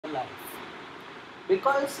life.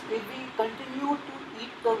 Because if we continue to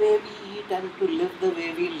eat the way we eat and to live the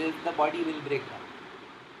way we live, the body will break down.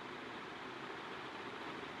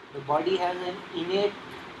 The body has an innate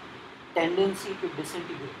tendency to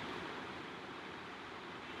disintegrate.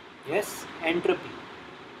 Yes, entropy.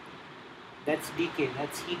 That's decay,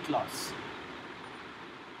 that's heat loss.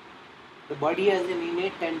 The body has an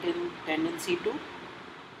innate tendency to,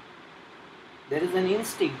 there is an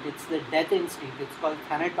instinct, it's the death instinct, it's called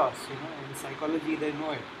thanatos, in psychology they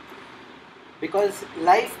know it. Because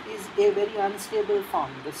life is a very unstable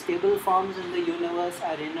form. The stable forms in the universe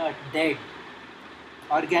are inert, dead.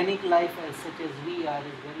 Organic life as such as we are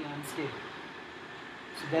is very unstable.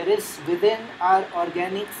 So there is within our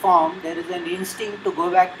organic form, there is an instinct to go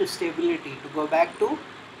back to stability, to go back to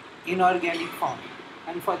inorganic form.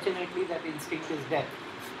 Unfortunately, that instinct is death.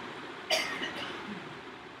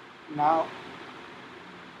 Now,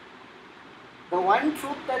 the one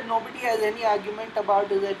truth that nobody has any argument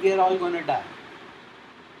about is that we are all going to die.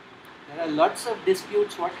 There are lots of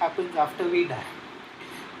disputes what happens after we die.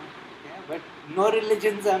 Yeah, but no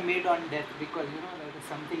religions are made on death because that is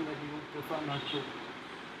something that you would prefer not to.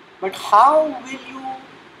 But how will you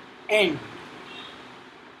end?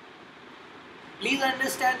 Please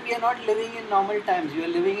understand, we are not living in normal times. We are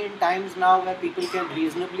living in times now where people can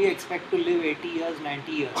reasonably expect to live 80 years,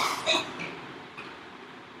 90 years.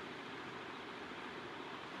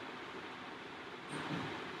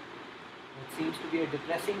 That seems to be a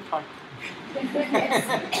depressing thought.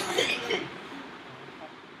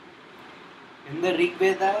 In the Rig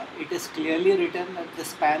Veda, it is clearly written that the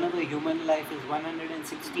span of a human life is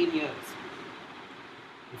 116 years.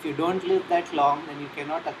 If you don't live that long, then you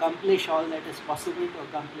cannot accomplish all that is possible to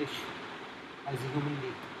accomplish as a human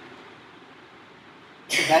being.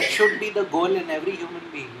 So that should be the goal in every human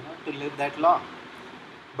being, to live that long.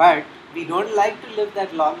 But we don't like to live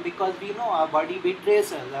that long because we know our body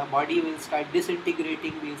betrays us. Our body will start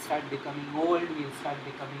disintegrating, we will start becoming old, we will start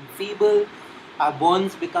becoming feeble, our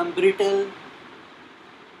bones become brittle,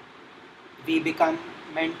 we become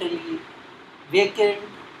mentally vacant,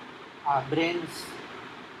 our brains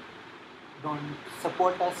don't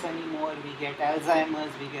support us anymore, we get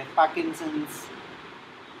Alzheimer's, we get Parkinson's.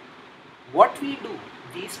 What we do,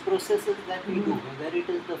 these processes that we do, whether it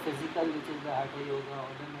is the physical, which is the Hatha Yoga or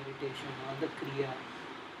the meditation or the Kriya,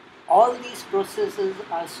 all these processes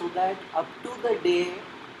are so that up to the day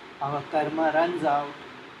our karma runs out,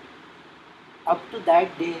 up to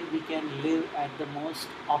that day we can live at the most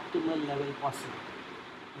optimal level possible.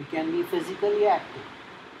 We can be physically active,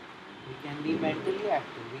 we can be mentally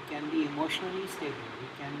active, we can be emotionally stable,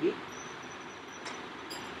 we can be...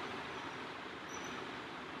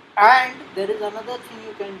 And there is another thing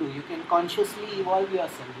you can do. You can consciously evolve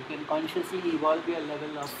yourself. You can consciously evolve your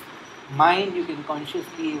level of mind. You can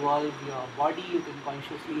consciously evolve your body. You can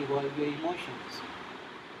consciously evolve your emotions.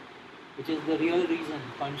 Which is the real reason,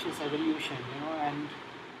 conscious evolution, and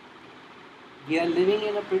we are living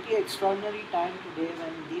in a pretty extraordinary time today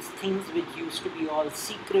when these things which used to be all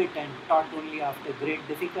secret and taught only after great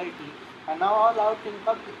difficulty are now all out in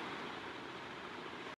public.